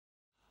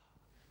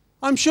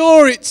I'm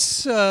sure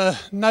it's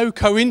no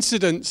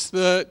coincidence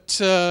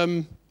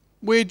that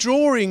we're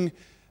drawing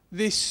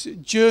this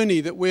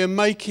journey that we're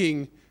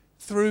making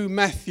through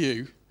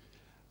Matthew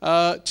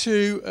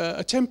to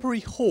a temporary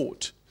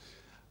halt.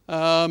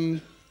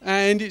 And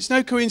it's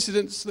no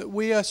coincidence that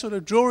we are sort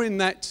of drawing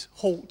that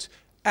halt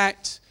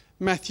at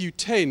Matthew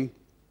 10.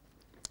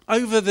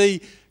 Over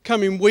the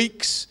coming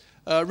weeks,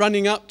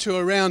 running up to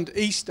around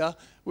Easter,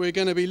 we're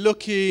going to be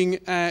looking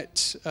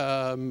at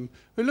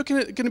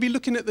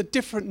the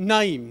different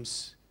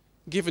names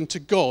given to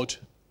God.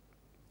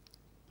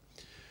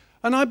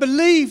 And I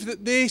believe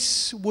that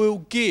this will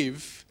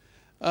give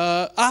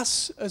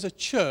us as a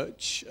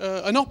church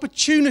an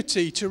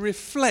opportunity to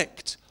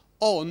reflect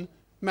on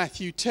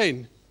Matthew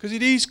 10, because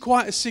it is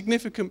quite a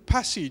significant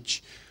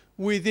passage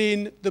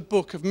within the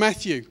book of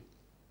Matthew.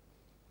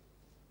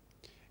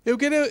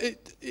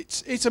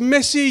 It's a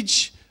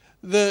message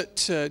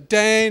that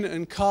Dan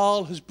and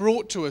Carl has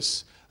brought to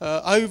us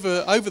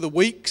over the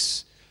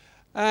weeks,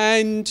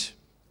 and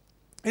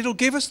it'll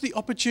give us the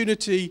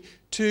opportunity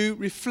to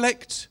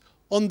reflect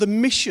on the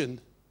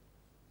mission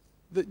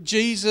that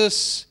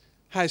Jesus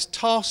has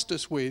tasked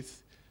us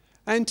with,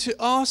 and to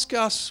ask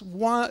us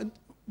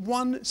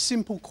one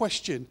simple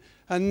question,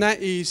 and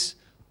that is,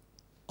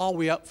 are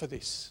we up for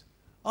this?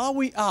 Are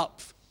we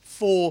up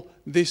for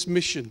this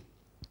mission?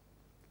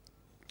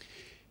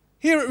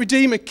 Here at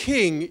Redeemer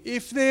King,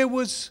 if there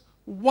was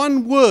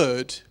one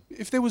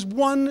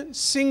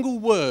single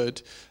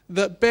word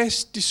that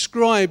best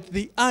described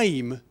the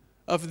aim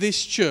of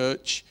this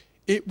church,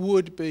 it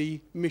would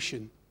be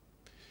mission.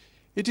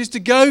 It is to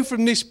go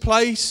from this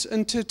place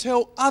and to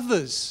tell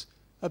others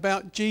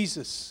about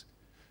Jesus,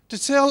 to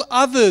tell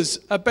others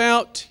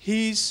about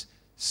his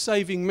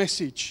saving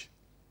message.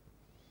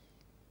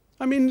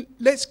 I mean,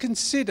 let's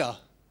consider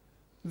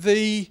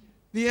the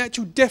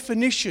actual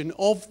definition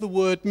of the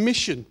word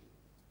mission.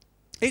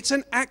 It's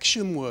an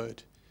action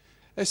word.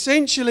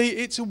 Essentially,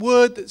 it's a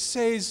word that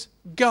says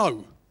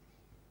go.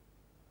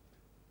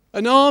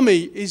 An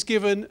army is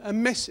given a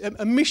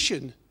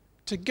mission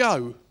to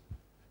go.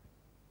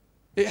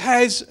 It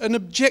has an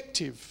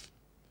objective.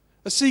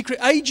 A secret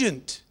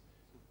agent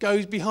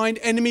goes behind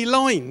enemy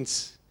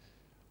lines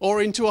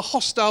or into a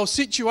hostile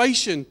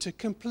situation to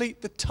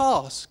complete the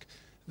task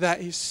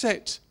that is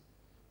set.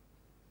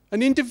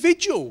 An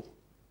individual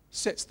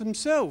sets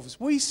themselves.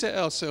 We set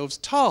ourselves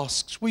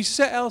tasks. We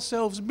set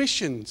ourselves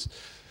missions.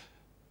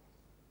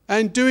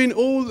 And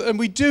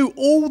we do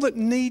all that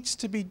needs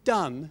to be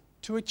done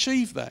to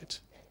achieve that.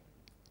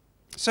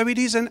 So it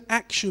is an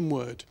action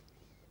word.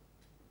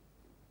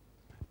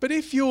 But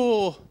if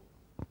you're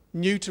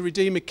new to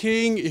Redeemer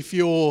King, if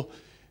you're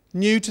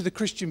new to the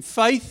Christian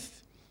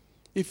faith,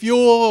 if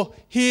you're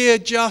here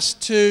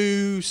just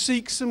to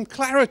seek some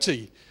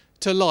clarity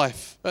to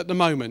life at the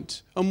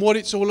moment and what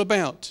it's all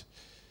about,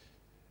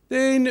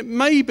 then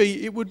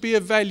maybe it would be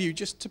of value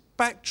just to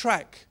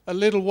backtrack a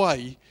little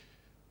way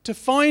to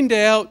find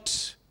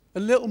out a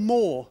little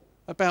more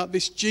about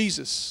this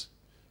Jesus.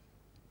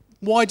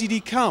 Why did he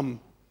come?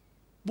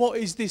 What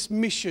is this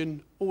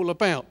mission all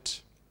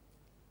about?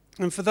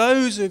 And for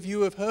those of you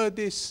who have heard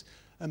this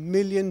a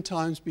million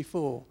times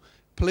before,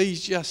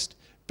 please just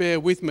bear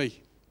with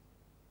me.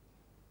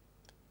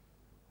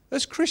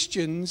 As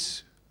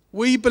Christians,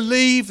 we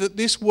believe that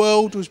this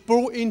world was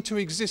brought into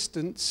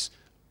existence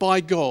by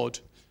God,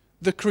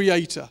 the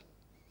Creator.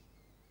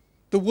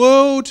 The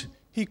world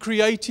he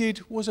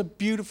created was a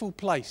beautiful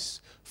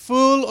place,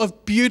 full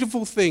of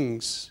beautiful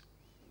things.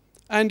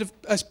 And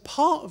as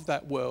part of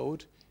that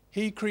world,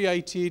 he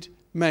created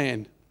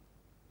man.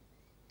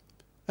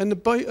 And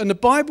the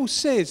Bible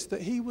says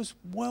that he was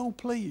well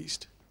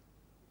pleased.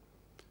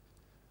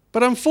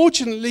 But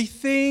unfortunately,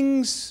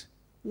 things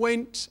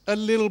went a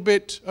little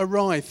bit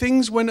awry.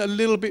 Things went a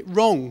little bit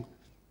wrong.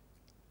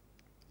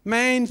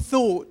 Man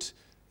thought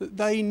that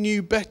they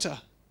knew better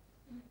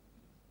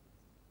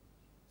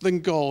than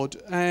God,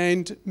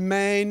 and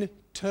man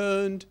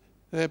turned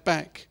their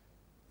back.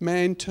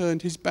 Man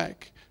turned his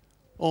back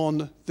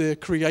on the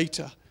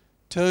Creator,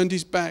 turned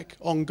his back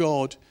on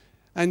God.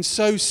 And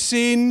so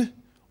sin,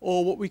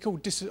 or what we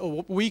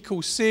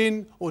call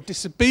sin or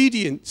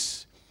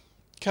disobedience,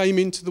 came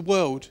into the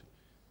world.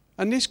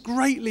 And this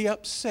greatly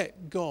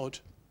upset God.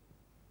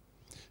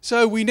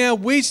 So we now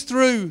whiz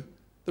through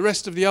the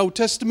rest of the Old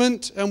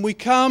Testament, and we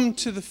come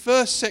to the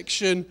first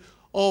section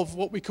of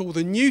what we call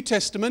the New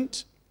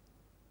Testament,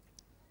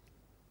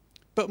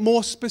 but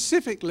more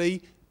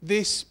specifically,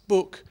 this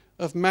book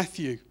of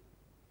Matthew.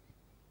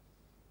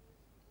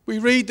 We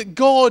read that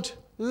God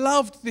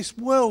loved this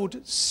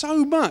world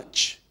so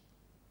much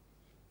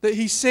that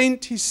he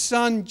sent his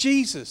son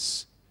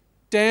Jesus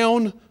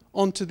down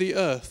onto the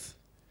earth,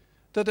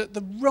 that at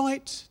the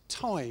right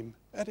time,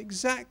 at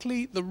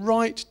exactly the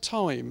right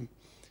time,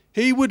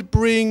 he would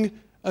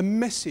bring a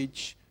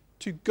message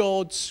to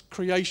God's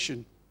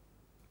creation,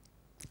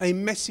 a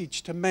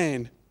message to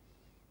man.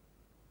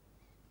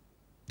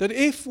 That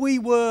if we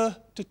were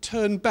to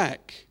turn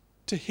back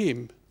to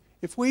him,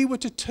 if we were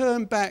to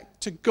turn back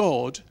to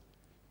God,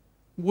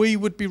 we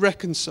would be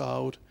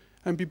reconciled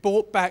and be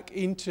brought back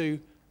into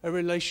a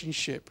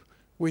relationship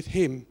with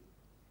him.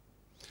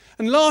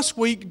 And last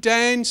week,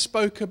 Dan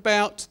spoke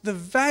about the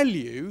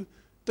value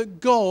that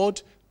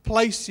God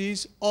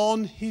places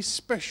on his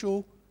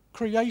special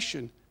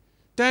creation.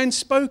 Dan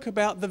spoke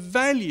about the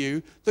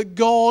value that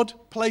God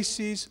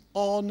places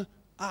on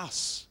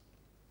us.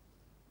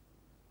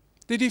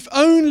 That if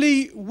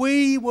only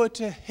we were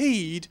to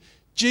heed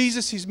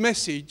Jesus'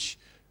 message,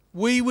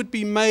 we would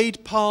be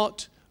made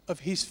part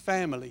of his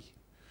family,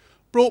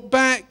 brought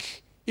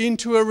back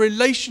into a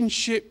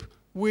relationship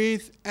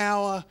with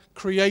our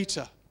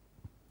Creator.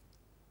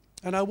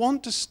 And I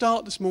want to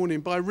start this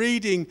morning by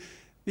reading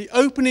the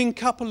opening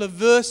couple of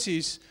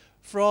verses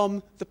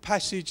from the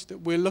passage that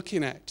we're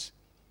looking at.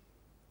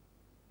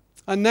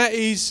 And that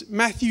is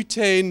Matthew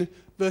 10,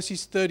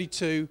 verses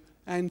 32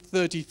 and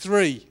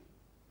 33.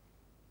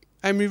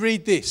 And we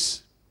read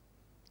this: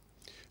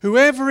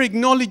 "Whoever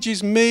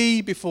acknowledges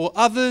me before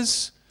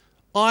others,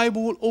 I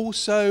will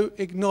also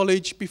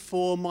acknowledge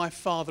before my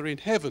Father in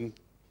heaven.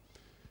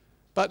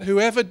 But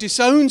whoever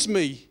disowns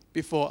me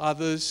before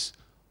others,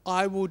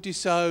 I will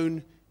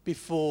disown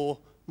before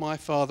my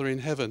Father in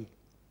heaven."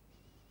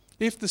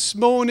 If this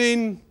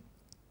morning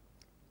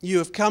you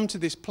have come to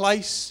this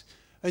place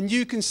and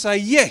you can say,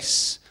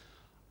 yes,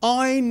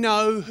 I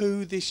know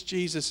who this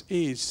Jesus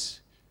is,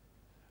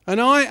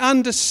 and I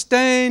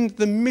understand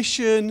the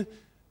mission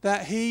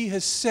that he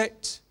has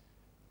set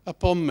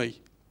upon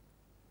me,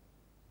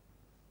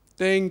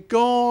 then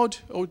God,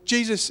 or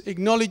Jesus,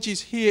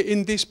 acknowledges here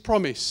in this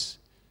promise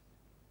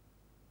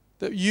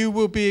that you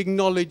will be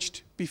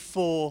acknowledged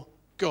before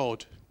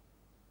God.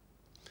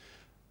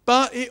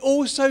 But it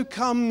also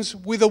comes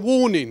with a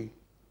warning,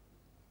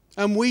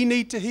 and we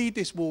need to heed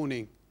this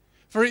warning.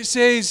 For it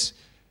says,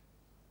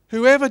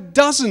 whoever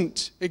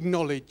doesn't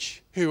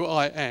acknowledge who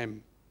I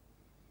am.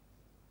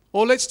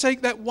 Or let's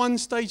take that one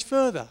stage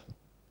further.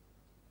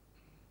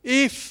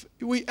 If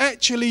we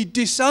actually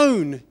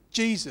disown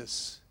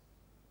Jesus,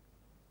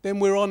 then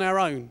we're on our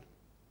own.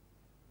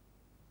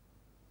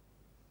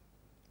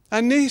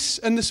 And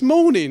this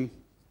morning,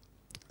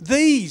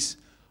 these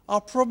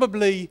are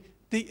probably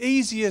the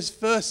easiest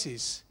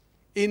verses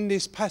in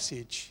this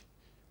passage,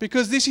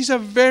 because this is a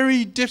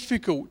very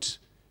difficult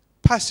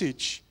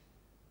passage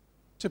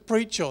to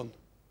preach on.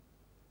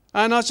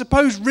 And I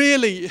suppose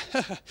really,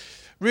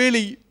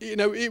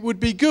 it would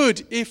be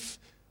good if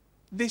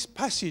this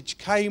passage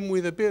came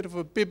with a bit of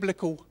a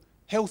biblical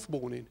health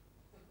warning,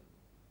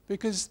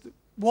 because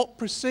what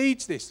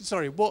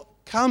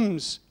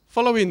comes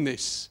following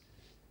this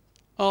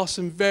are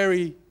some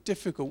very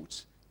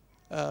difficult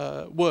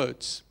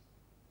words.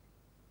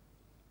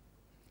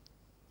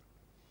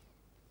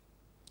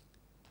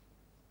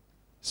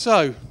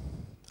 So,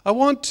 I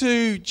want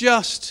to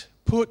just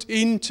put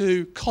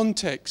into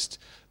context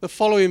the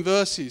following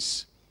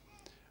verses.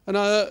 And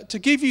to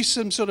give you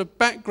some sort of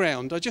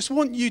background, I just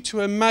want you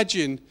to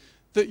imagine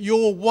that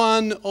you're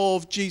one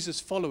of Jesus'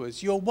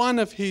 followers. You're one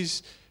of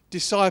his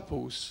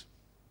disciples.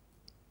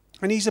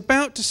 And he's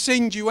about to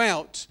send you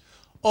out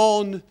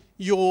on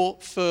your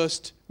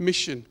first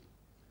mission.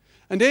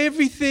 And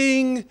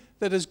everything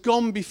that has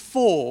gone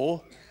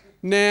before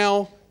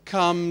now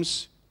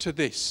comes to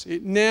this.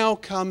 It now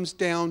comes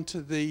down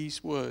to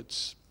these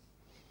words.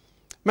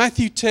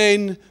 Matthew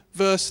 10,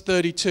 verse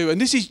 32.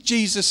 And this is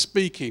Jesus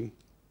speaking.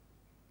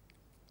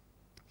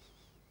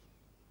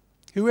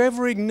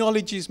 "Whoever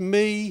acknowledges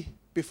me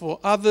before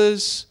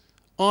others,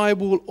 I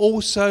will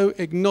also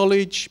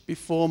acknowledge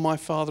before my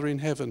Father in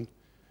heaven.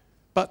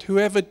 But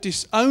whoever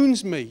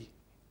disowns me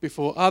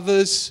before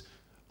others,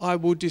 I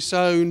will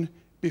disown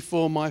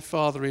before my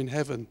Father in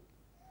heaven.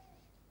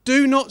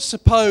 Do not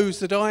suppose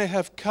that I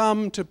have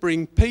come to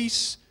bring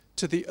peace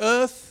to the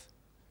earth.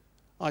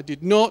 I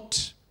did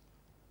not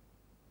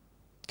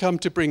come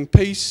to bring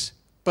peace,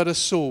 but a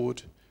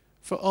sword.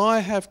 For I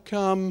have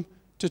come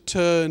to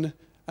turn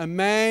a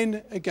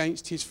man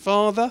against his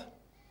father,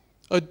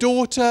 a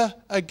daughter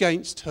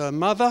against her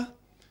mother,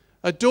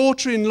 a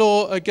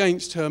daughter-in-law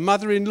against her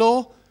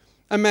mother-in-law.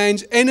 A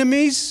man's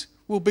enemies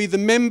will be the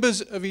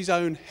members of his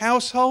own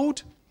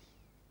household.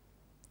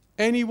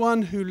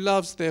 Anyone who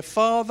loves their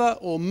father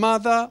or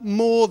mother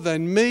more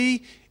than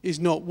me is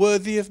not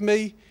worthy of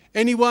me.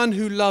 Anyone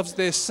who loves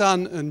their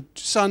son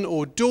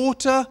or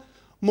daughter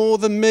more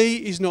than me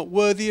is not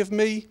worthy of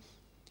me.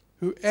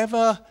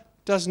 Whoever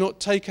does not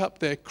take up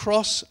their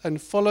cross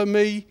and follow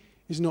me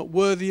is not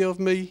worthy of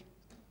me.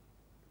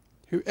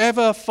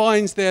 Whoever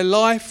finds their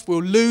life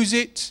will lose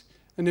it,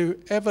 and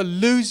whoever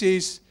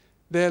loses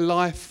their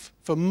life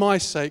for my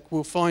sake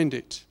will find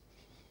it.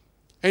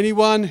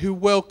 Anyone who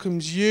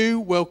welcomes you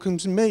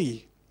welcomes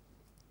me.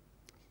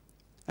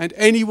 And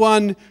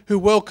anyone who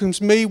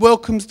welcomes me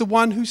welcomes the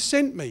one who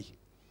sent me.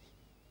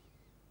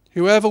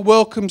 Whoever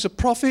welcomes a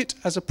prophet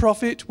as a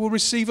prophet will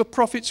receive a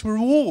prophet's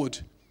reward.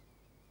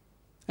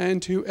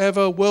 And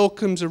whoever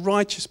welcomes a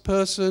righteous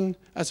person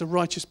as a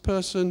righteous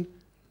person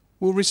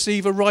will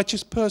receive a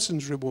righteous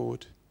person's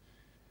reward.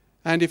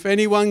 And if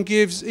anyone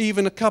gives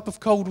even a cup of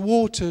cold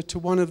water to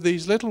one of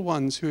these little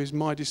ones who is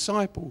my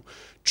disciple,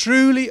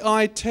 truly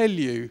I tell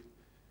you,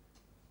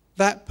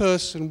 that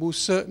person will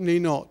certainly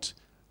not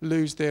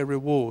lose their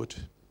reward.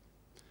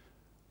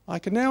 I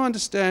can now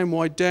understand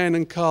why Dan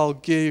and Carl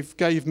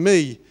gave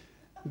me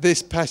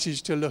this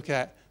passage to look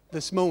at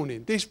this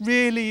morning. This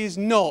really is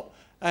not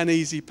an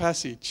easy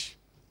passage.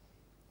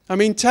 I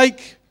mean,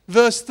 take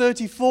verse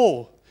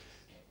 34.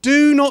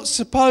 Do not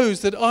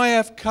suppose that I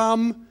have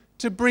come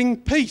to bring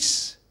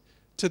peace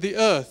to the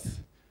earth.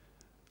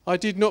 I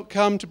did not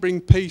come to bring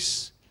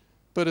peace,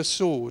 but a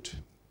sword.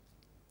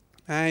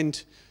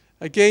 And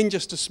again,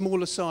 just a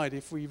small aside,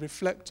 if we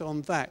reflect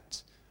on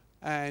that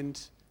and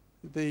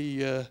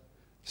the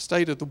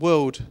state of the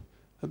world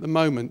at the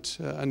moment,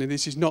 and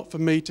this is not for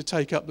me to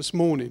take up this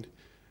morning,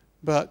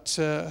 but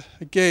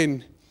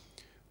again,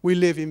 we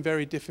live in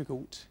very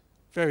difficult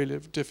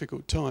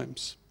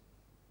times.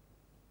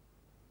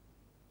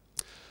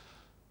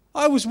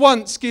 I was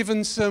once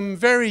given some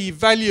very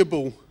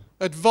valuable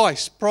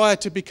advice prior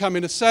to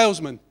becoming a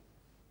salesman.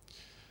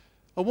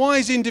 A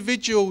wise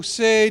individual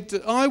said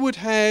that I would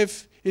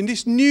have, in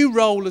this new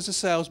role as a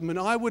salesman,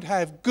 I would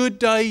have good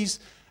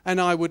days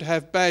and I would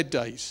have bad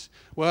days.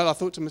 Well, I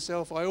thought to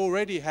myself, I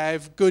already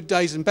have good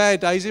days and bad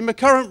days in my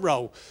current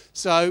role.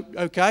 So,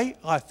 okay,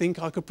 I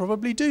think I could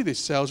probably do this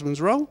salesman's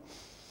role.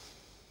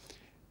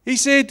 He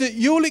said that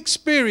you'll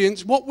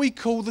experience what we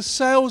call the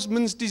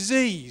salesman's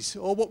disease,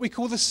 or what we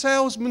call the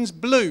salesman's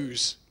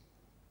blues.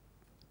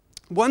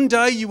 One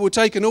day you will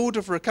take an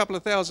order for a couple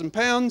of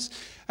 £1,000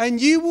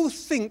 and you will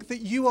think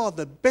that you are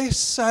the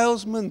best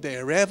salesman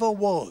there ever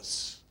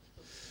was.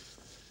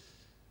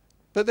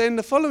 But then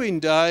the following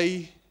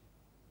day,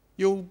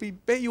 you'll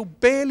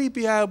barely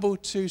be able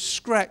to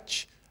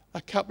scratch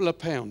a couple of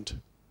pound.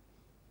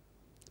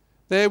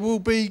 There will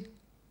be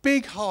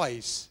big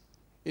highs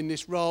in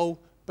this role,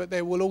 but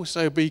there will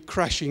also be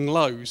crashing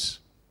lows.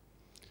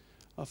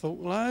 I thought,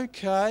 well,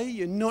 okay,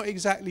 you're not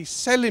exactly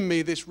selling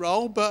me this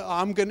role, but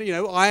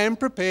I am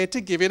prepared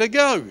to give it a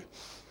go.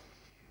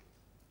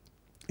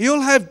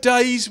 You'll have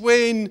days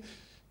when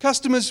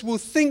customers will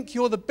think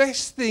you're the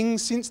best thing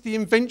since the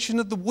invention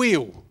of the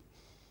wheel,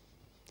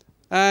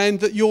 and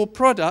that your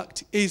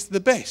product is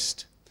the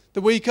best.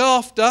 The week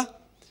after,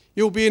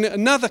 you'll be in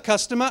another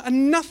customer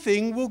and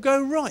nothing will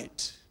go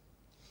right.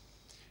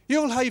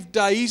 You'll have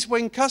days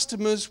when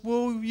customers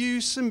will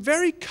use some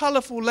very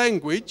colourful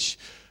language,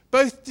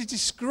 both to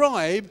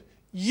describe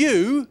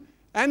you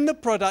and the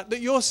product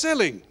that you're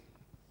selling.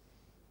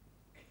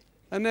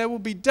 And there will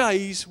be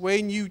days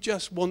when you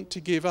just want to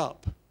give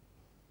up.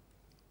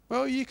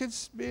 Well, you could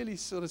really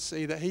sort of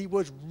see that he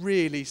was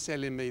really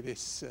selling me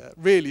this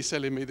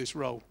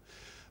role.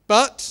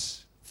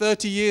 But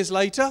 30 years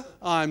later,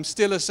 I'm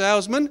still a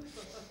salesman.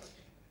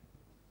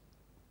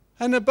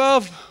 And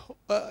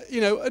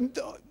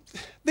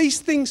these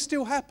things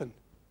still happen.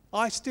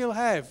 I still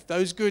have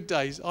those good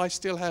days. I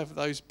still have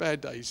those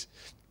bad days.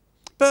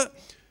 But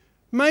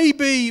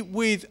maybe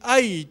with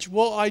age,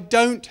 what I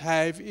don't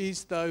have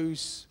is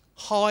those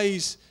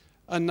highs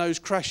and those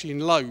crashing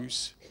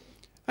lows.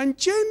 And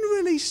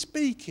generally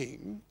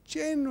speaking,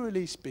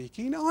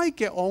 I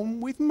get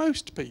on with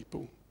most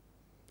people.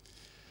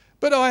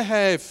 But I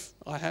have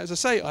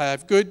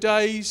good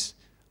days,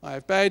 I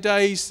have bad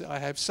days, I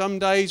have some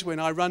days when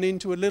I run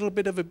into a little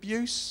bit of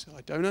abuse.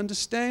 I don't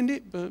understand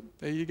it, but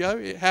there you go,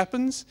 it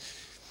happens.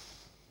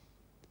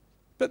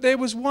 But there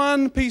was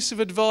one piece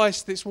of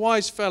advice this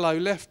wise fellow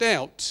left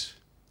out,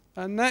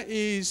 and that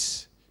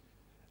is,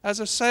 as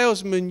a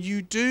salesman,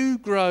 you do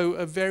grow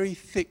a very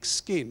thick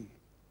skin.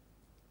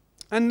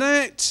 And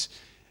that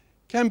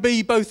can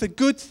be both a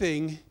good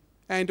thing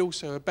and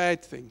also a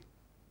bad thing.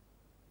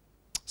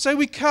 So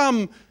we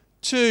come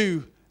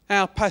to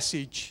our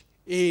passage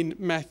in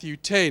Matthew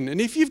 10.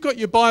 And if you've got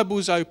your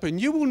Bibles open,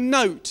 you will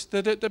note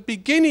that at the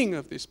beginning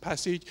of this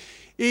passage,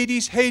 it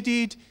is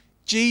headed,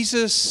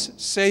 Jesus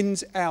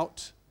sends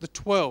out the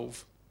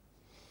 12.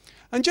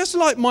 And just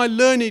like my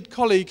learned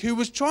colleague who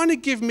was trying to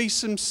give me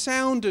some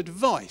sound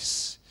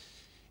advice,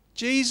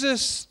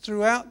 Jesus,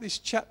 throughout this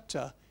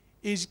chapter,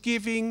 is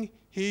giving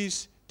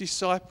his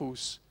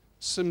disciples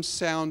some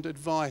sound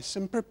advice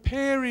and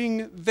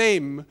preparing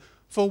them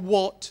for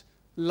what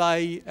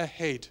lay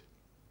ahead.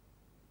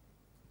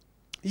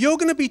 You're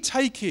going to be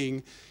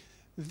taking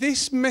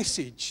this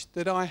message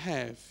that I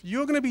have,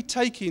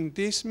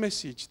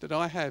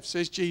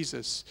 says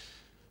Jesus,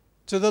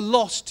 to the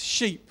lost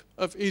sheep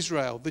of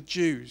Israel, the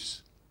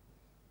Jews.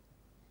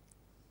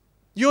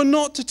 You're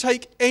not to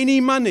take any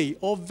money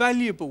or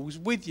valuables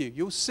with you.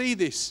 You'll see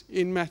this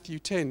in Matthew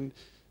 10,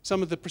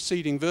 some of the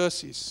preceding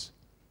verses.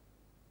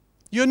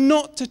 You're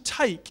not to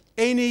take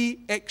any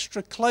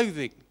extra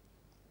clothing.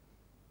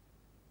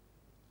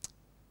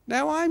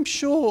 Now, I'm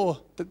sure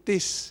that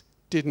this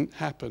didn't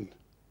happen.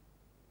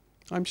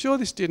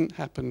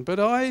 But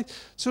I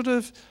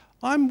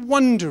am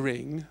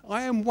wondering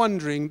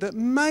that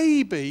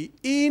maybe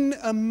in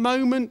a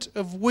moment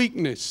of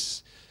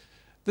weakness,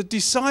 the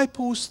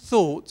disciples'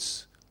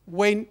 thoughts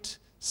went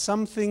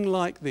something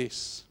like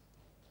this.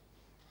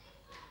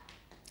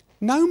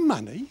 no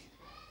money,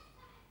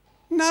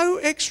 no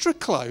extra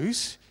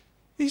clothes.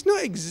 He's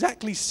not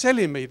exactly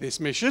selling me this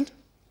mission.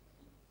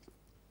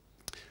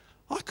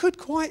 I could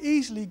quite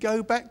easily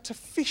go back to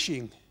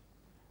fishing.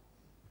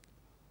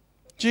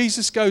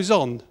 Jesus goes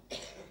on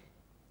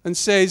and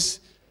says,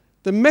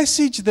 the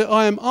message that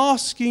I am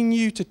asking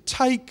you to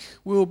take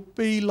will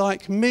be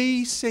like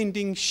me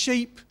sending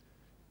sheep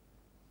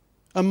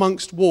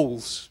amongst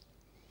wolves.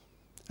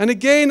 And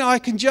again, I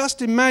can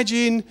just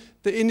imagine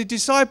that in the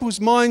disciples'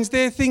 minds,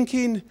 they're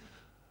thinking,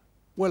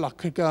 well, I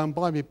could go and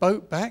buy my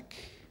boat back.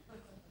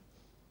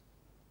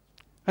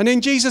 And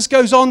then Jesus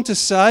goes on to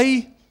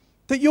say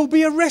that you'll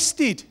be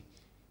arrested.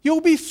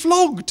 You'll be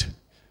flogged.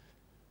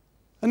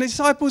 And the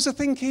disciples are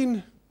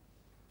thinking,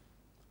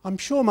 I'm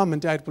sure Mum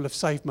and Dad will have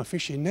saved my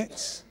fishing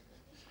nets.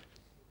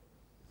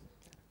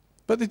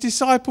 But the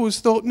disciples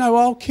thought, no,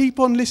 I'll keep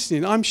on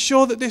listening. I'm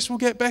sure that this will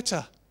get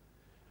better.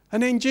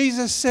 And then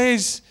Jesus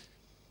says,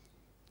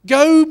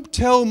 go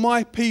tell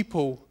my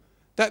people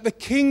that the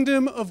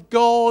kingdom of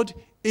God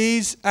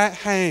is at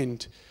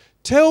hand.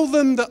 Tell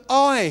them that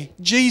I,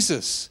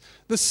 Jesus,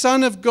 the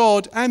Son of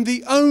God, am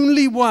the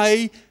only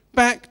way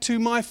back to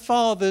my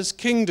Father's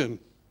kingdom.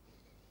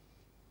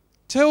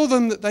 Tell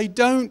them that they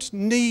don't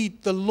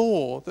need the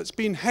law that's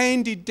been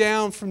handed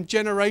down from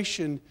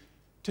generation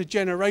to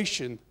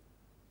generation.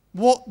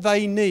 What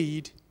they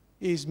need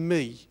is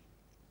me.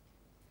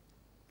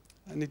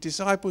 And the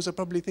disciples are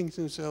probably thinking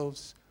to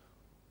themselves,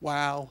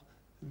 wow,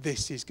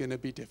 this is going to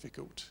be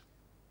difficult.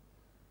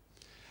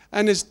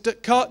 And as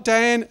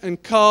Dan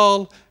and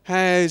Carl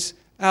has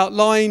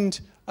outlined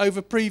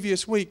over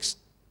previous weeks,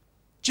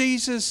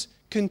 Jesus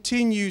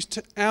continues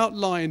to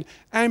outline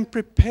and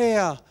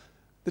prepare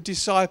the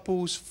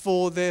disciples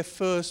for their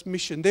first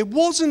mission. There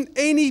wasn't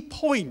any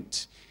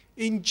point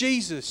in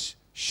Jesus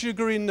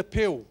sugaring the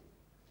pill.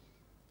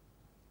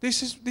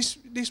 This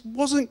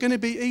wasn't going to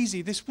be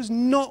easy. This was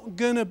not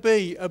going to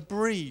be a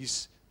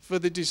breeze for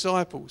the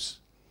disciples.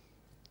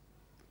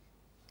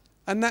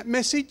 And that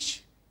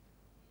message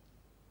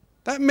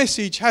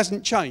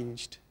hasn't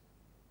changed.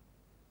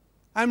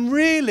 And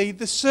really,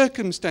 the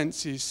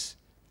circumstances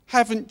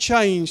haven't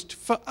changed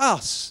for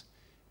us,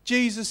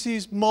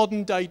 Jesus'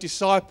 modern day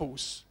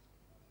disciples.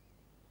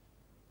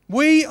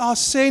 We are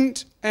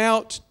sent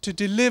out to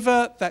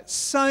deliver that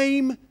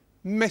same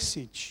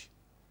message.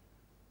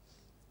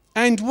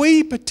 And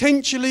we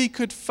potentially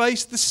could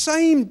face the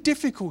same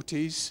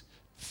difficulties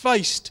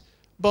faced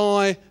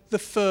by the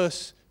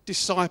first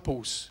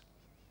disciples.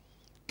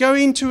 Go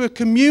into a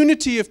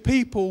community of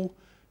people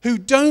who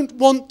don't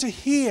want to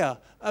hear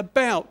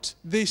about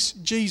this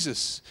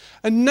Jesus.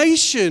 A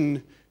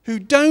nation who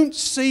don't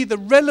see the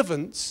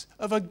relevance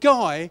of a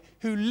guy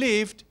who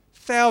lived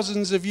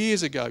thousands of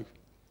years ago.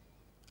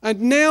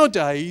 And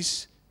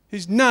nowadays,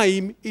 his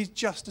name is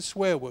just a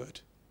swear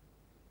word.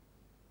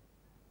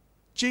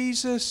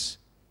 Jesus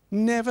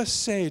never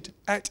said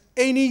at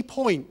any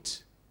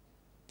point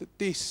that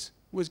this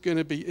was going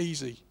to be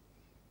easy.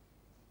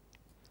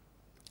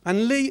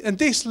 And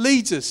this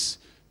leads us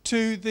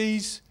to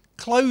these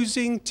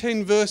closing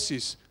 10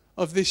 verses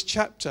of this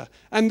chapter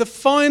and the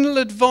final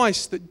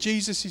advice that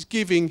Jesus is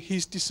giving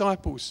his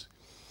disciples.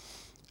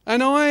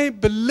 And I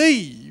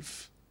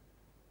believe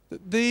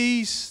that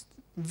these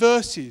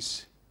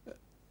verses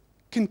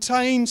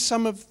contain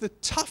some of the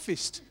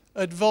toughest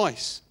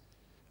advice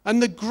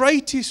and the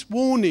greatest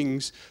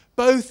warnings,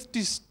 both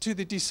to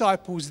the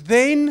disciples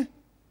then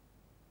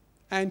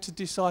and to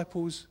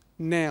disciples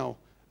now,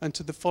 and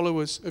to the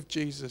followers of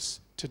Jesus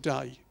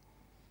today.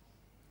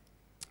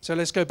 So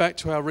let's go back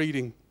to our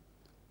reading.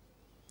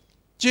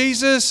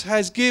 Jesus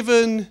has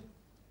given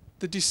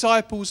the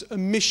disciples a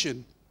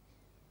mission.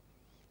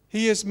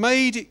 He has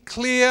made it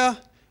clear,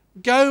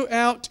 go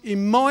out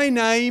in my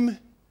name,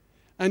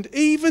 and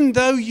even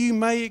though you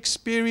may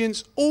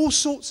experience all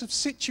sorts of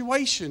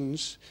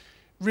situations,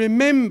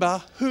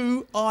 remember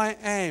who I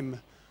am.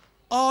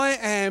 I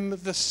am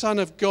the Son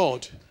of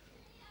God.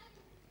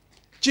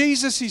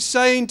 Jesus is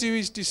saying to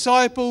his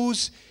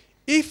disciples,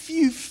 if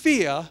you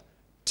fear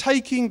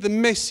taking the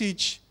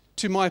message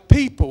to my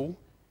people,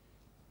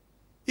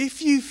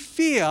 if you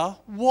fear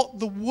what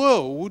the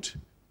world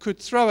could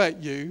throw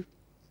at you,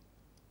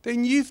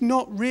 then you've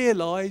not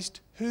realised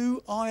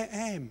who I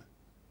am.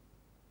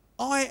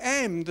 I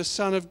am the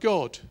Son of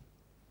God.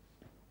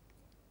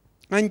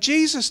 And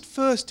Jesus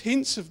first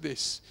hints of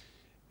this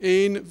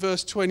in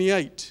verse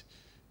 28.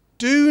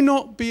 Do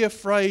not be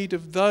afraid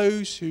of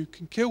those who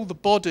can kill the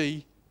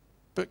body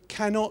but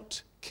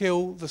cannot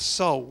kill the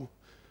soul.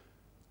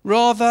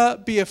 Rather,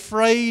 be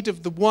afraid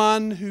of the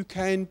one who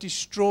can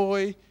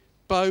destroy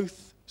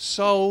both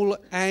soul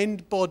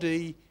and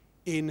body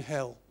in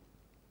hell.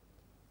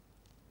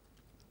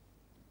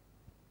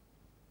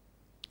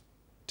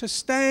 To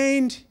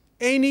stand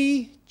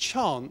any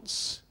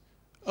chance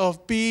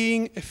of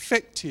being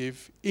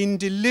effective in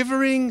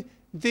delivering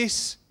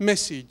this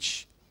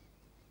message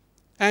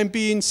and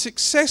being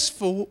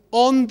successful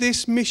on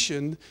this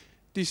mission,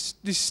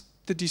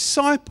 the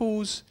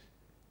disciples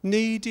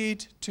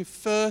needed to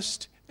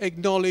first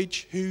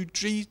acknowledge who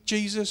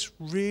Jesus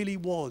really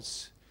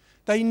was.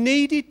 They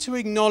needed to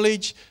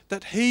acknowledge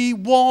that he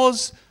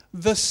was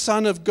the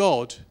Son of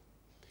God.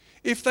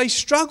 If they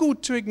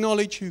struggled to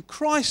acknowledge who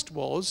Christ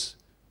was,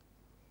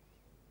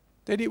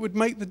 then it would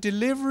make the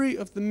delivery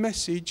of the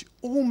message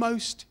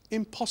almost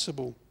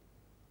impossible.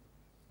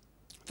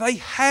 They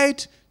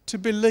had to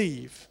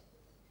believe.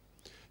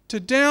 To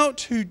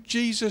doubt who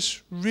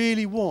Jesus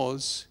really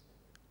was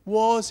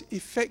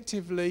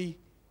effectively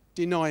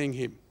denying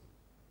him.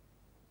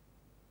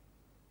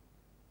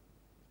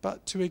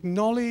 But to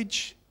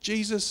acknowledge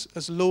Jesus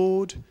as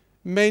Lord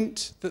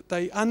meant that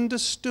they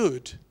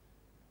understood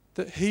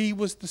that he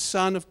was the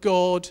Son of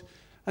God,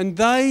 and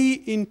they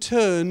in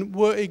turn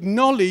were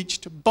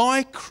acknowledged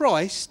by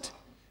Christ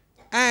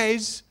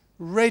as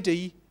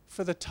ready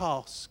for the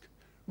task,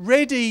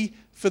 ready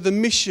for the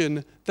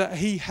mission that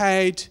he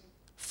had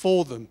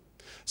for them.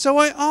 So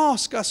I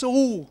ask us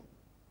all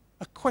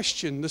a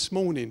question this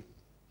morning.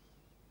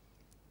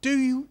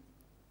 Do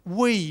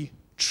we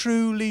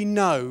truly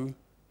know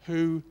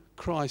who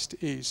Christ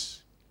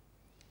is?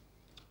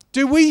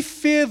 Do we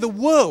fear the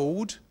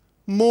world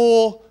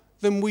more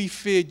than we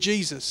fear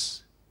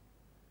Jesus?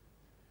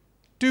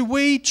 Do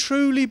we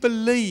truly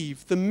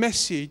believe the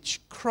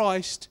message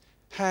Christ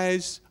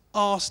has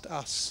asked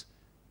us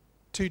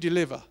to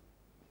deliver?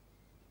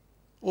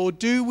 Or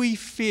do we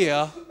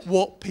fear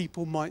what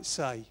people might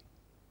say?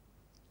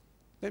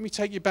 Let me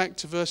take you back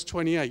to verse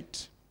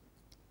 28.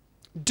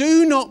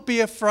 Do not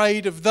be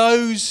afraid of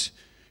those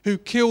who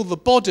kill the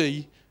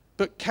body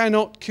but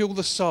cannot kill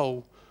the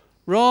soul.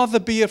 Rather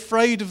be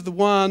afraid of the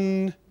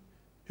one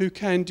who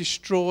can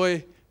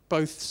destroy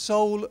both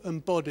soul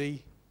and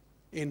body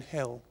in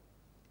hell.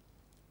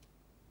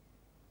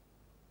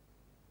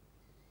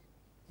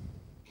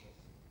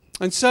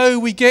 And so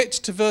we get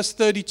to verse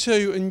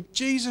 32, and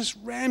Jesus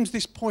rams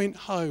this point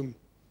home.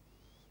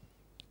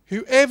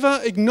 Whoever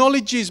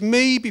acknowledges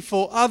me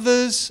before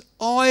others,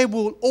 I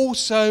will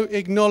also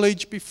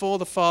acknowledge before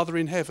the Father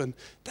in heaven.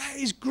 That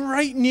is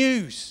great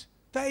news.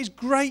 That is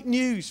great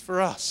news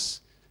for us.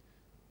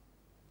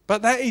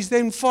 But that is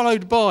then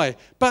followed by,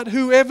 but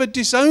whoever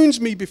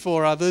disowns me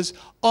before others,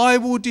 I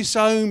will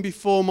disown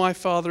before my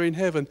Father in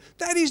heaven.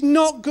 That is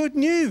not good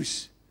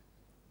news.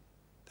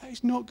 That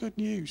is not good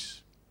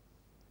news.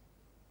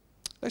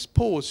 Let's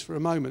pause for a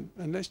moment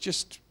and let's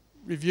just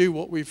review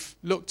what we've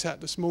looked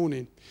at this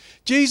morning.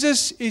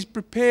 Jesus is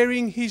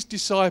preparing his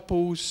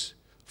disciples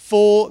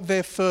for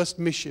their first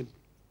mission.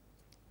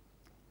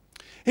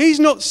 He's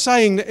not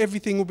saying that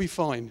everything will be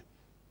fine.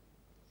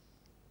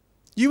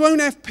 You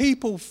won't have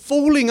people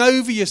falling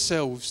over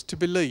yourselves to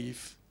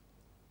believe.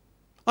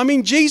 I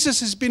mean, Jesus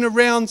has been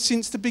around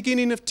since the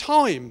beginning of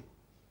time.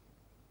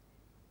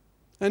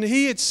 And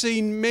he had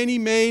seen many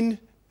men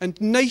and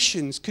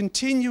nations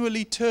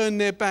continually turn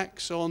their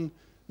backs on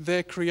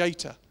their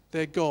Creator,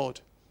 their God.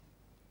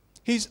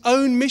 His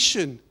own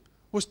mission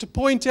was to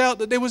point out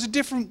that there was a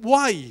different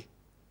way.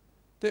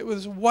 There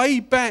was a way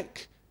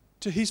back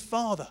to his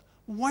Father,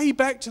 way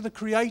back to the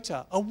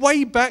Creator, a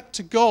way back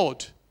to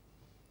God.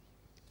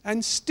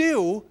 And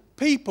still,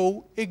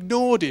 people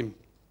ignored him.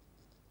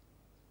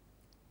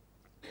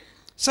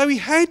 So he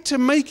had to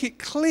make it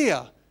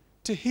clear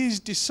to his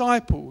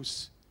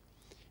disciples.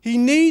 He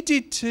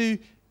needed to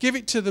give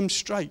it to them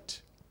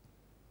straight.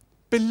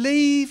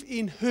 Believe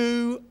in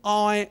who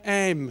I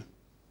am.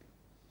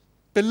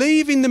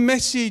 Believe in the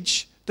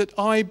message that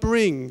I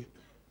bring.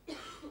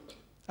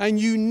 And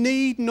you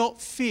need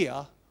not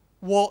fear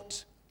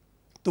what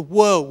the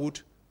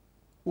world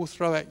will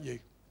throw at you.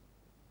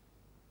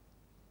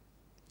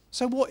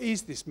 So what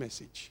is this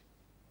message?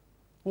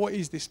 What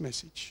is this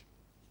message?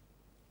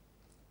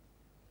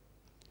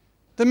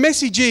 The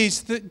message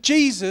is that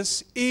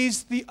Jesus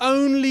is the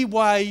only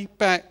way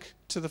back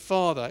to the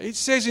Father. It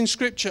says in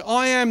Scripture,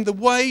 I am the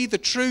way, the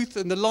truth,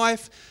 and the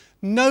life.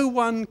 No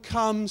one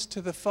comes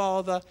to the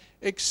Father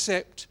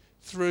except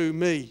through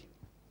me.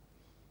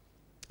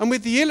 And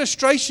with the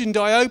illustration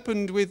that I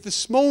opened with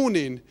this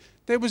morning,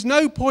 there was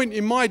no point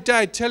in my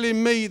dad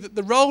telling me that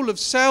the role of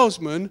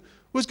salesman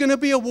was going to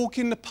be a walk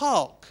in the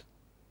park.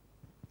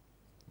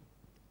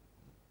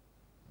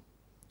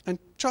 And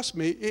trust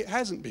me, it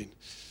hasn't been.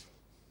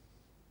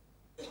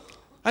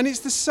 And it's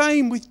the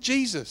same with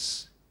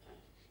Jesus.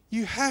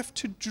 You have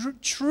to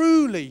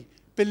truly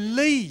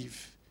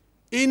believe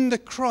in the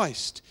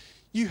Christ.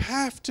 You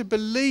have to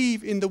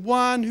believe in the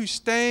one who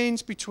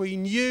stands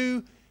between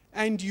you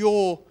and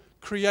your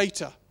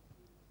Creator.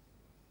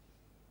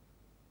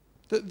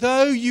 That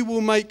though you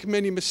will make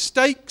many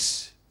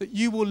mistakes, that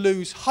you will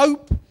lose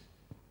hope,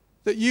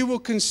 that you will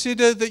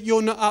consider that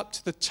you're not up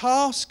to the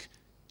task,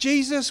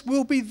 Jesus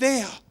will be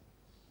there.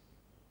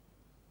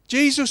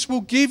 Jesus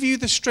will give you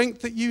the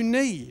strength that you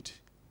need.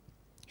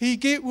 He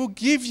will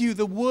give you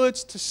the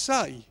words to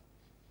say.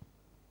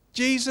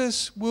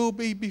 Jesus will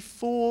be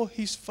before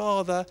his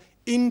Father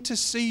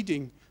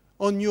interceding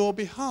on your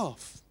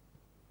behalf.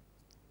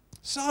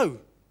 So,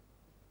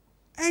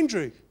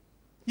 Andrew,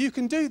 you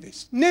can do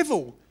this.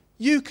 Neville,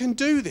 you can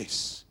do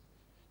this.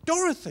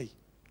 Dorothy,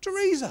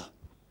 Teresa,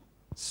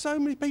 So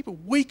many people.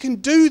 We can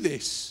do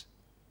this.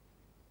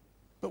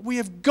 But we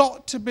have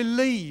got to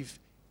believe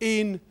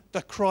in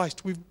the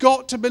Christ. We've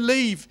got to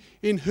believe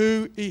in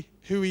who he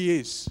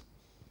is.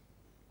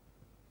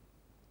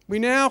 We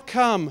now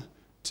come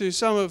to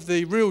some of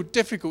the real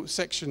difficult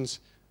sections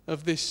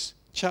of this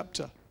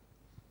chapter.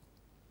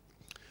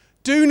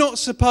 Do not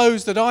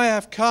suppose that I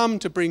have come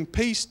to bring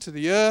peace to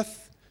the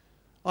earth.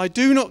 I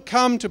do not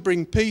come to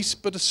bring peace,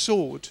 but a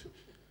sword.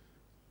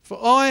 For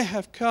I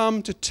have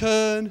come to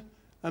turn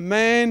a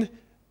man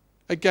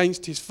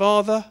against his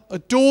father, a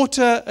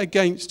daughter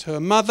against her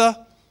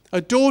mother,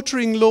 a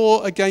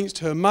daughter-in-law against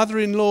her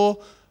mother-in-law.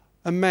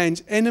 A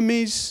man's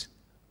enemies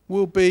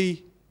will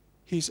be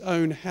his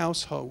own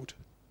household.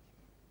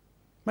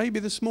 Maybe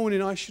this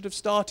morning I should have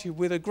started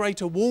with a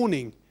greater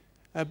warning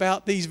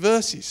about these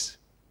verses.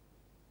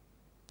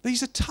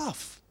 These are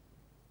tough.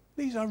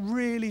 These are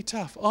really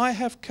tough. I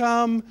have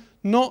come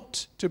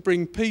not to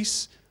bring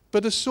peace,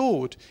 but a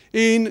sword.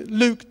 In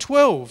Luke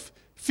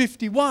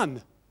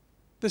 12:51,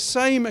 the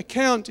same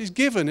account is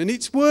given, and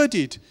it's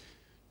worded,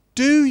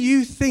 "Do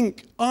you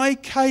think I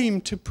came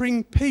to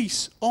bring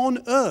peace on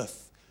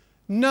earth?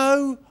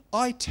 No,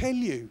 I tell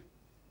you,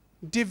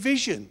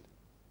 division."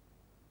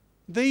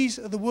 These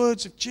are the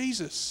words of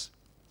Jesus.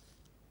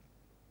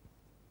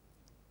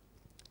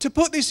 To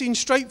put this in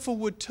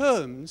straightforward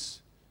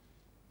terms,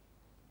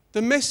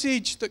 the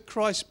message that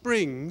Christ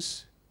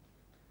brings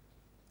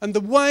and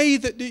the way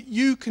that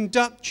you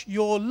conduct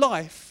your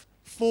life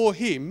for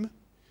him,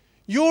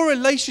 your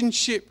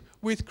relationship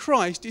with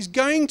Christ is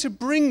going to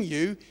bring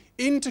you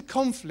into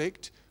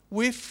conflict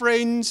with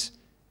friends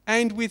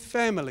and with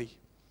family.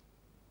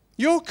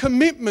 Your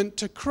commitment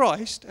to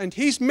Christ and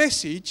his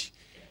message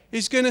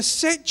is going to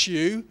set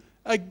you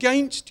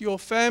against your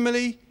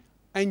family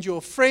and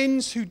your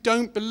friends who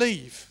don't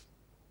believe,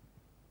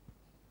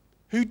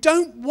 who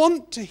don't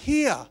want to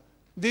hear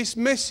this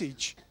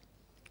message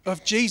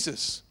of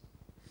Jesus.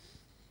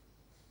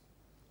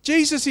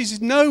 Jesus is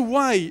in no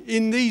way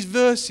in these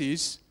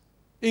verses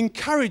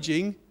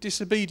encouraging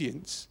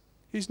disobedience.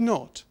 He's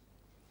not.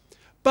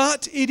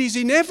 But it is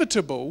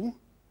inevitable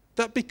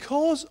that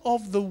because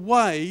of the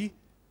way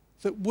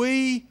that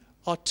we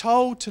are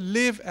told to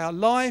live our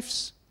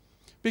lives,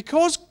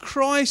 because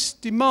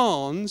Christ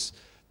demands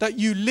that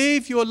you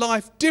live your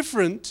life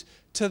different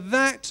to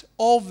that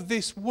of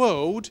this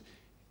world,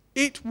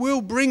 it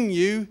will bring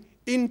you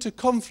into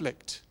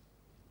conflict.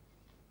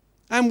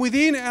 And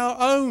within our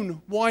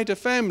own wider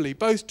family,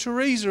 both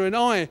Teresa and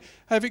I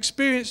have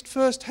experienced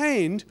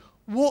firsthand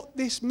what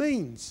this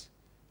means.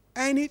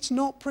 And it's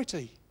not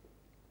pretty.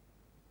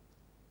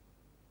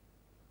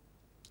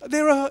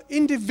 There are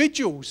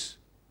individuals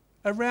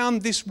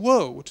around this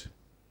world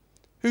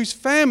whose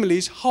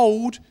families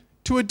hold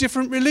to a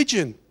different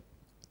religion.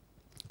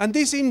 And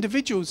these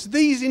individuals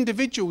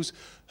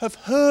have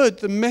heard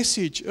the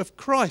message of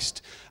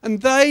Christ,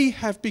 and they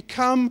have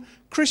become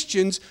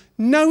Christians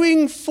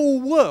knowing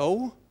full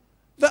well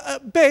that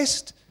at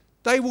best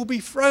they will be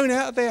thrown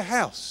out of their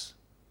house.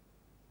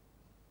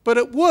 But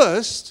at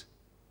worst,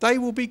 they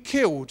will be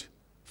killed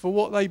for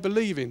what they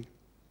believe in.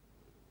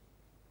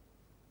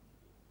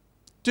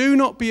 Do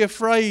not be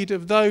afraid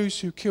of those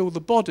who kill the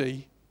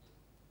body,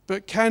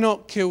 but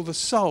cannot kill the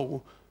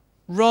soul.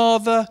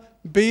 Rather,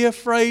 be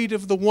afraid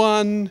of the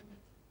one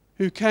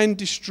who can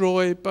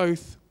destroy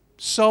both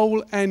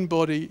soul and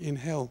body in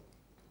hell.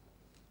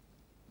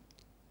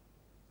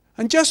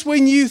 And just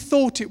when you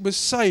thought it was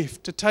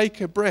safe to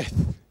take a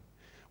breath,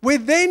 we're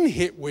then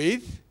hit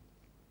with,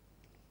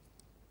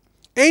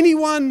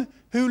 anyone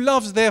who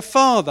loves their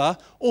father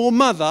or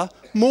mother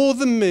more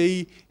than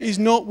me is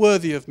not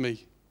worthy of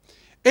me.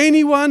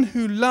 Anyone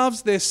who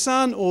loves their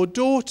son or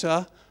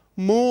daughter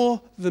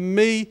more than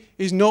me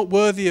is not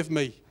worthy of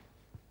me.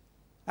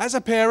 As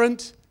a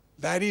parent,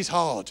 that is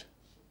hard.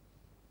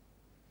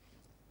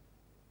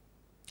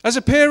 As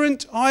a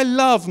parent, I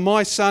love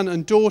my son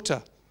and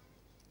daughter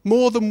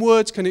more than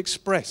words can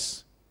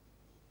express.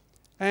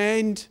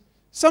 And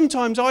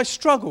sometimes I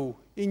struggle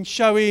in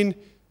showing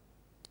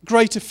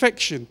great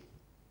affection.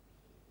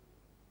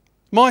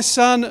 My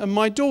son and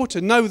my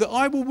daughter know that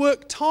I will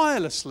work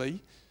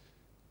tirelessly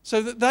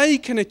so that they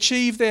can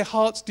achieve their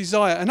heart's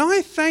desire. And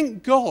I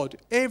thank God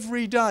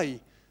every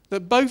day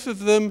that both of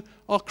them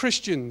are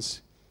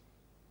Christians.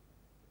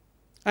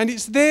 And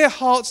it's their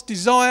heart's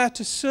desire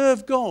to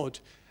serve God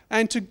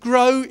and to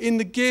grow in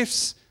the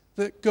gifts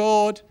that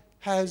God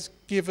has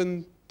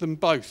given them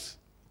both.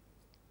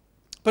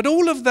 But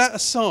all of that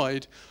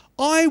aside,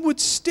 I would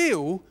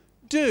still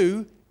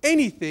do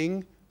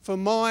anything for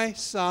my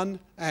son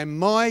and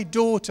my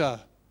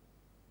daughter.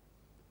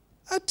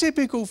 A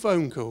typical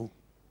phone call.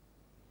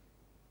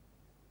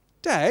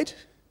 Dad,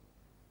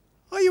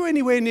 are you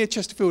anywhere near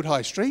Chesterfield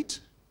High Street?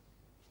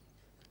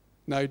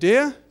 No,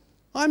 dear.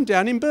 I'm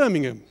down in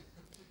Birmingham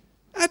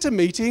at a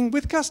meeting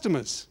with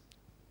customers.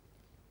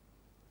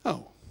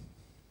 Oh.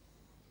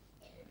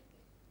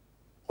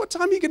 What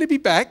time are you going to be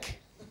back?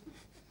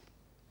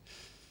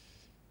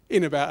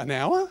 In about an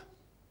hour?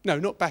 No,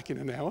 not back in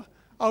an hour.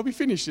 I'll be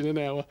finished in an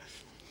hour.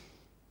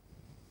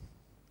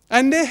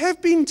 And there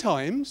have been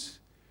times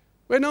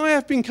when I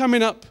have been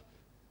coming up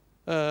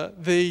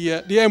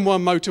the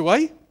M1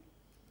 motorway,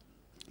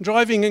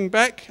 driving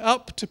back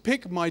up to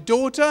pick my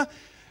daughter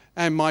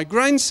and my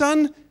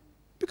grandson,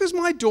 because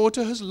my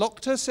daughter has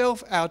locked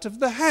herself out of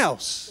the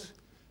house.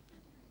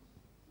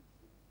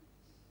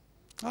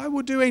 I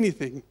will do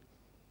anything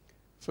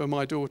for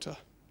my daughter.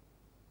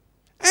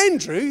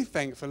 Andrew,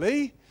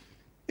 thankfully,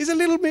 is a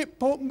little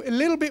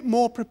bit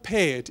more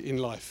prepared in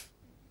life.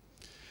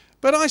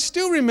 But I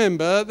still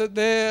remember that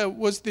there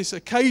was this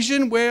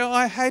occasion where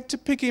I had to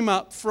pick him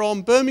up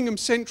from Birmingham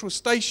Central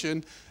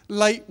Station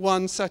late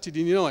one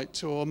Saturday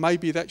night, or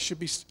maybe that should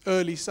be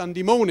early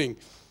Sunday morning.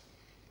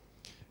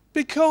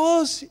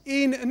 Because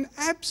in an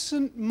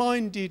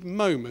absent-minded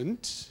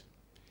moment,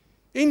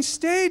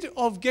 instead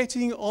of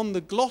getting on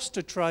the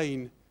Gloucester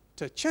train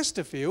to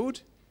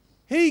Chesterfield,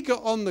 he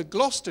got on the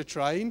Gloucester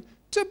train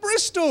to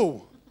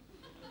Bristol.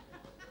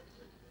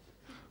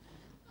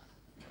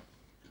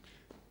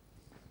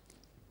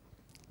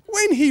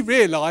 When he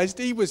realised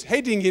he was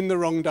heading in the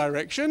wrong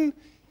direction,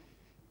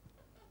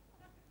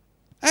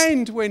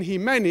 and when he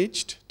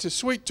managed to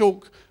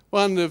sweet-talk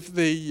one of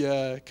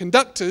the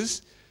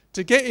conductors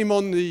to get him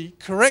on the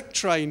correct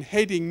train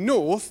heading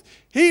north,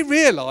 he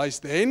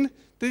realised then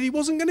that he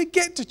wasn't going to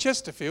get to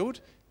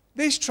Chesterfield.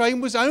 This train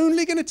was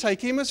only going to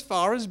take him as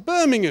far as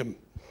Birmingham.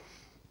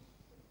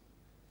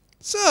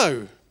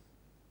 So,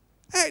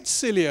 at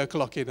silly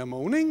o'clock in the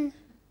morning,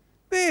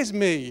 there's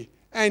me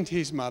and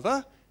his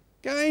mother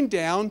going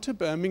down to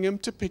Birmingham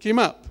to pick him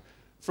up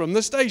from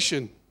the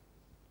station.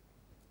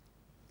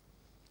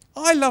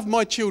 I love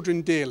my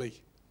children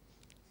dearly,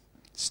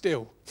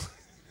 still.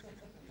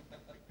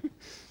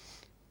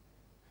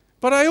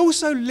 But I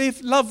also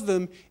love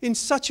them in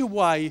such a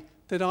way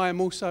that I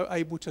am also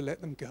able to let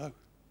them go.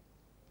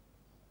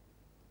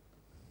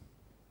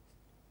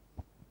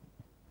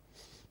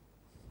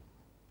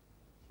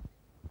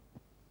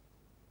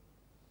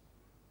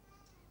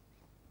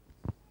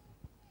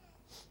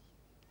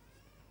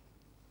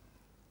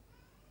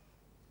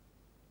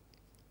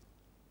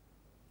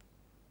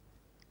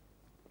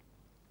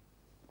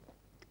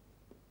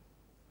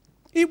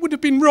 It would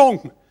have been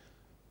wrong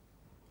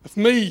of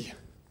me,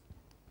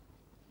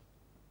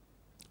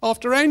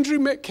 after Andrew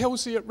met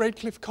Kelsey at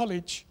Redcliffe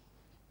College,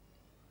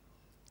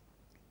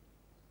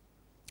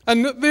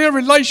 and that their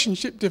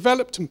relationship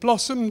developed and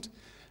blossomed,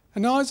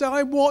 and as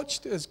I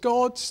watched as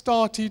God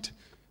started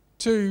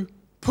to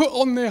put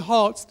on their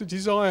hearts the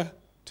desire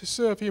to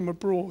serve him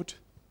abroad.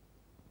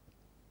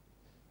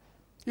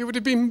 It would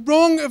have been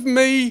wrong of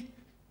me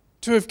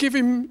to have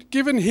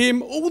given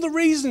him all the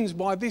reasons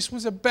why this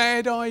was a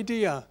bad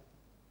idea.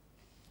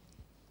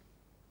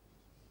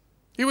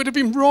 It would have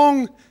been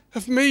wrong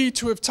of me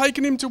to have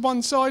taken him to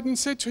one side and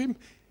said to him,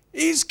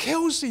 "Is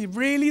Kelsey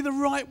really the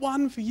right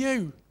one for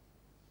you?"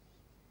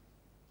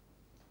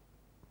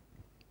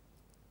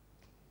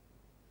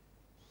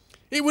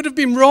 It would have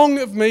been wrong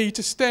of me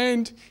to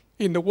stand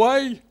in the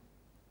way.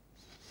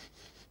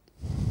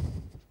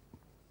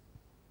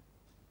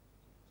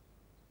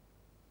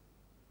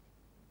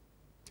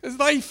 As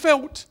they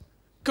felt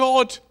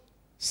God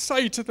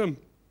say to them.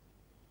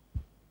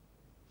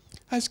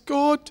 As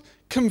God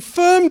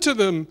confirmed to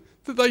them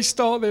that they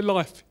start their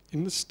life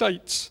in the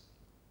States.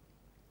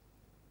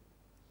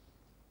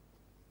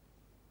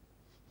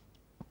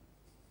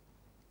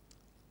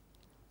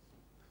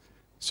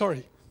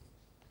 Sorry.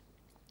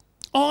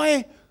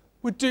 I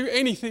would do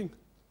anything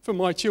for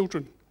my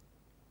children.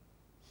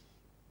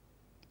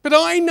 But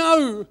I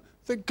know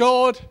that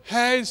God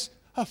has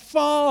a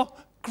far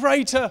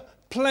greater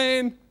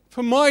plan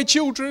for my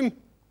children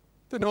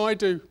than I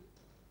do.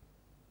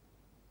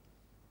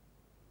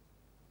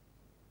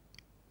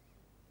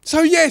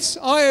 So yes,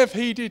 I have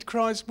heeded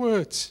Christ's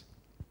words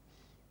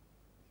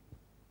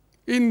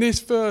in this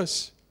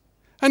verse.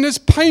 And as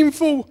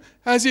painful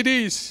as it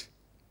is,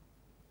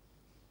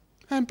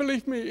 and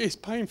believe me, it's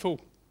painful,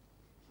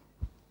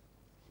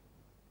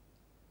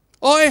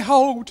 I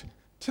hold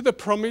to the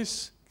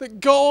promise that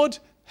God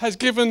has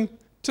given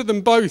to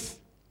them both.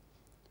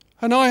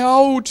 And I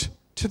hold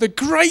to the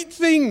great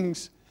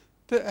things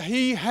that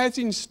he has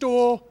in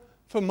store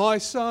for my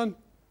son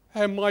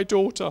and my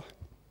daughter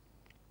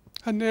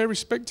and their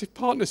respective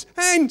partners.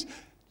 And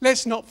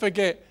let's not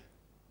forget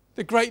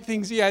the great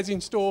things he has in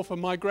store for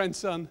my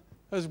grandson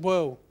as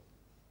well.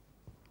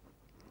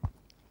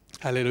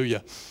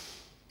 Hallelujah.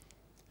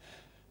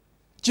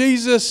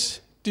 Jesus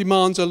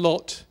demands a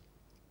lot.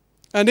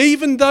 And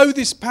even though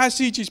this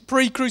passage is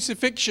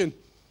pre-crucifixion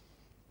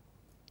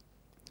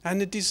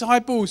and the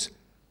disciples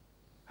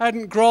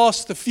hadn't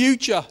grasped the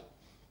future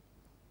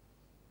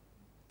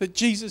that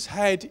Jesus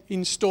had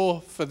in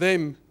store for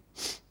them,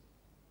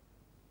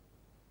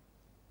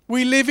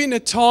 we live in a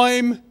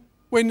time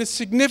when the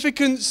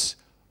significance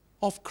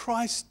of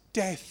Christ's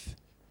death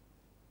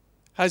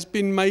has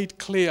been made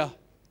clear.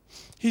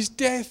 His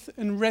death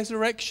and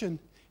resurrection,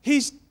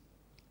 his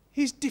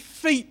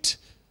defeat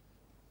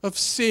of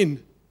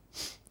sin,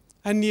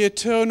 and the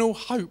eternal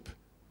hope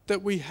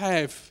that we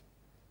have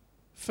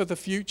for the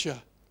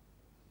future.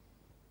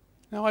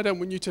 Now, I don't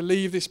want you to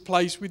leave this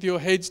place with your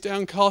heads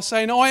downcast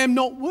saying, I am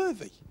not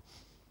worthy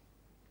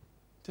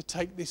to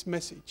take this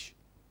message.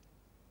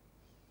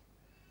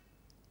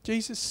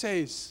 Jesus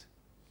says,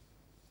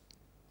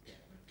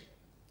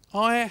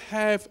 I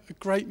have a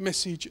great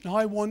message and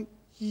I want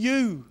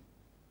you,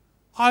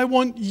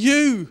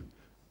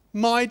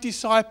 my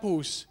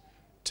disciples,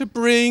 to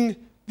bring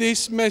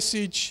this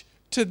message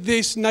to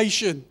this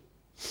nation,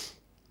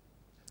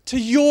 to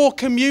your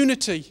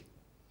community,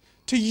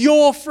 to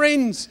your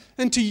friends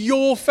and to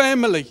your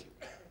family.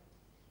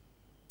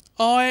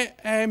 I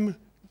am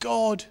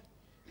God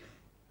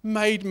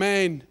made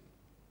man.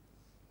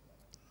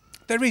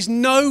 There is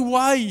no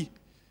way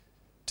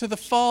to the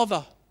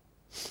Father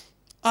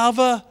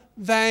other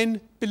than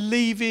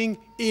believing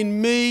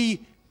in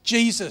me,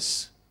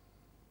 Jesus.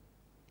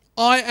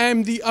 I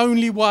am the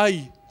only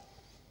way.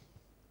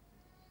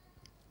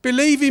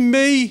 Believe in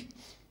me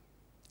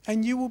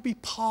and you will be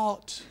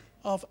part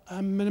of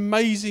an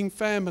amazing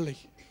family.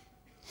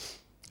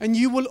 And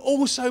you will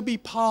also be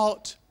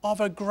part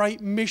of a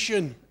great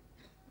mission.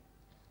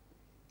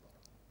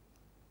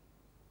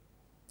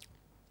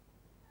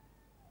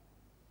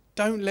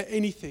 Don't let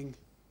anything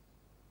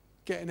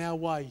get in our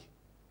way.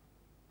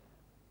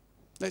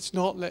 Let's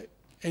not let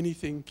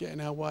anything get in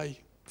our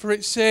way. For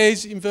it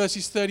says in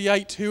verses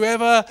 38,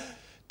 whoever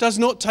does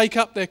not take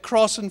up their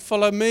cross and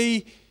follow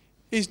me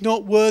is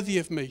not worthy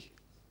of me.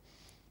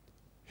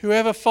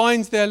 Whoever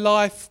finds their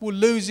life will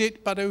lose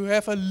it, but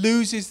whoever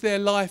loses their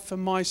life for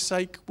my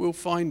sake will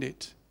find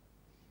it.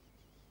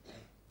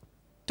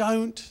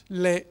 Don't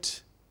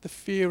let the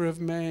fear of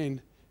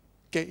man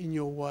get in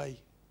your way.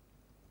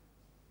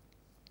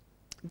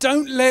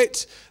 Don't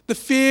let the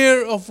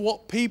fear of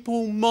what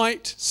people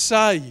might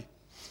say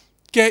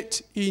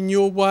get in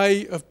your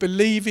way of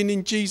believing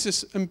in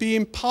Jesus and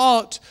being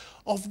part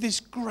of this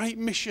great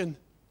mission.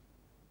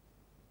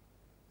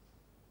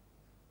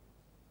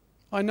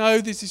 I know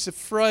this is a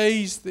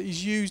phrase that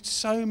is used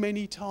so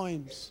many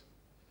times.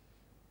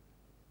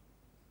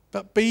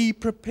 But be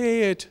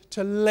prepared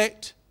to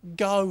let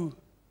go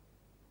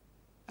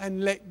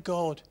and let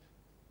God.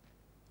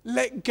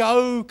 Let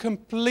go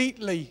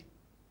completely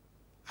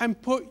and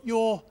put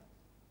your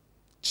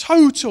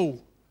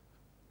total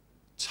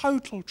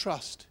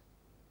trust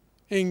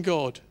in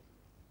God.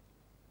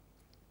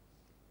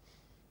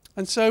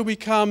 And so we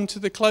come to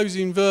the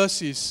closing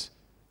verses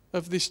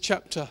of this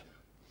chapter.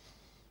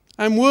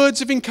 And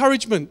words of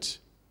encouragement,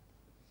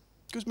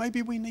 because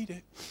maybe we need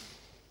it,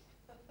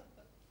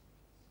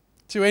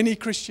 to any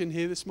Christian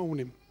here this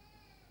morning.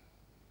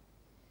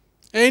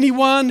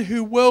 Anyone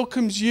who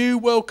welcomes you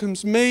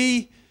welcomes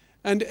me,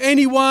 and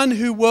anyone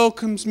who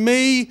welcomes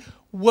me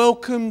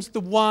welcomes the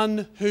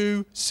one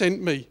who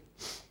sent me.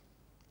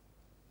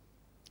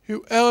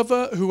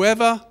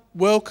 Whoever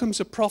welcomes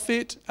a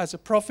prophet as a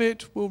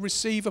prophet will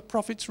receive a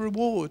prophet's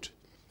reward.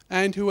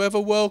 And whoever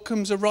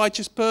welcomes a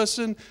righteous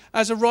person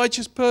as a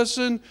righteous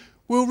person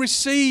will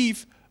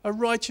receive a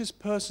righteous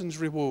person's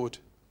reward.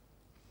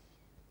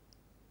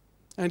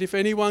 And if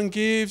anyone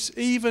gives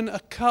even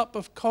a cup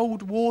of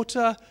cold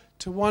water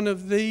to one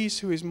of these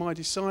who is my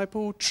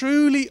disciple,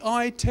 truly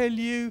I tell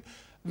you,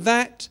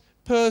 that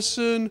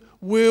person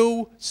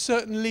will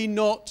certainly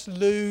not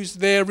lose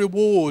their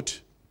reward.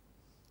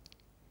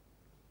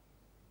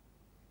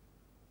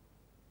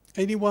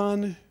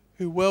 Anyone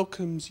who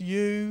welcomes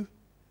you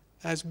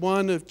as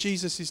one of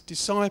Jesus'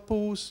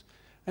 disciples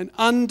and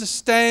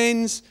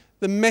understands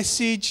the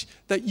message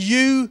that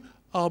you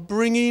are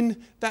bringing,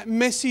 that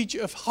message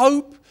of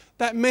hope,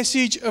 that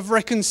message of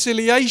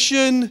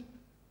reconciliation,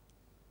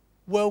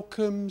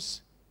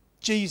 welcomes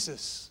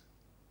Jesus.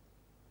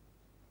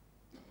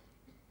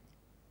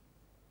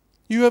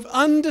 You have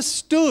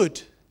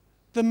understood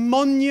the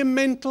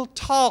monumental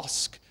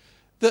task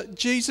that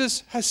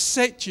Jesus has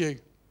set you.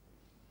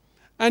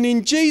 And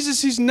in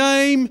Jesus'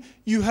 name,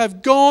 you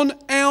have gone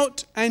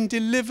out and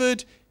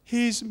delivered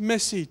his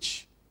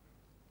message.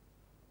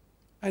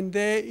 And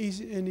there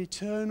is an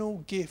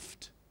eternal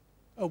gift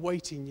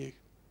awaiting you.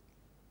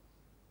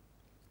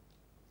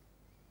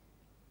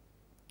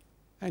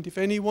 And if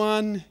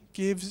anyone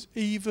gives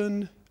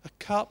even a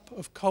cup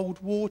of cold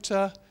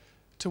water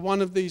to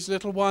one of these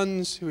little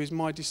ones who is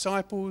my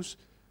disciple,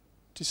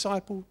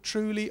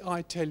 truly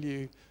I tell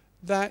you,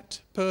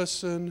 that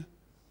person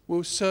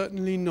will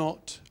certainly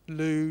not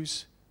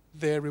lose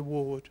their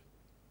reward.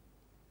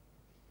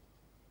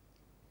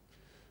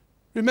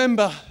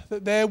 Remember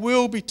that there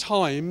will be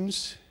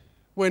times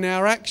when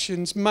our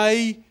actions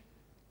may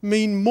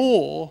mean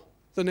more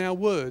than our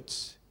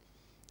words.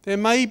 There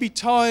may be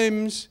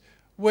times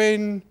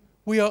when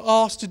we are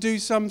asked to do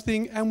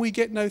something and we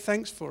get no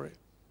thanks for it.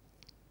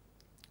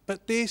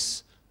 But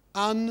this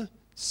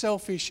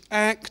unselfish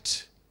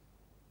act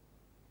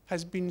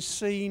has been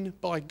seen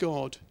by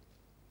God.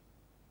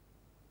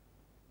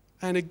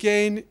 And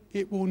again,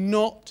 it will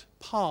not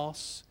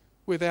pass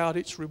without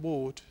its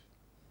reward.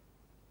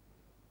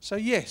 So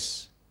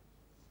yes,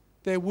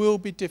 there will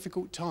be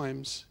difficult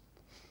times.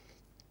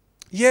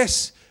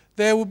 Yes,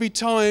 there will be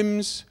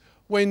times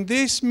when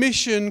this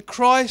mission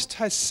Christ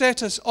has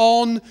set us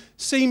on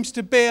seems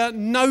to bear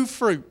no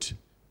fruit.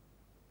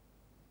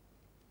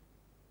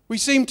 We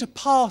seem to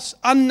pass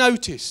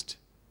unnoticed.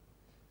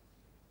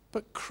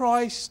 But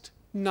Christ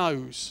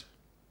knows.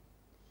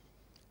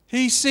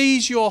 He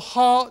sees your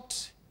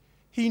heart.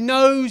 He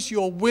knows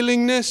your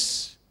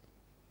willingness.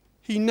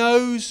 He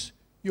knows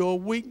your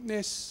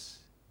weakness.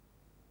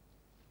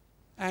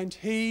 And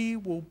He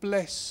will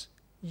bless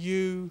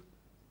you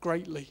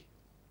greatly.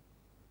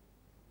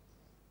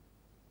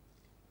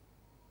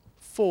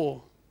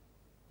 4.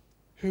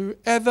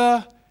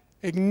 Whoever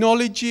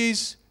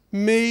acknowledges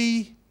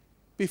me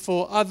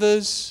before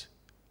others,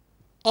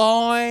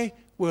 I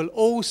will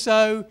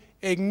also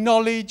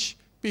acknowledge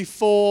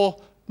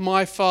before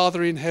my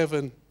Father in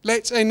heaven.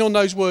 Let's end on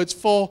those words.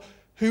 For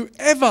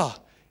whoever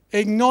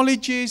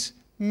acknowledges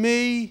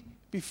me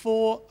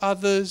before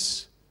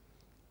others,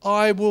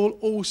 I will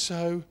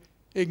also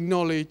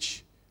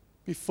acknowledge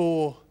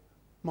before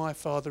my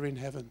Father in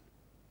heaven.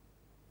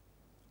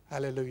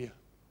 Hallelujah.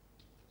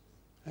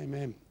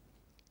 Amen.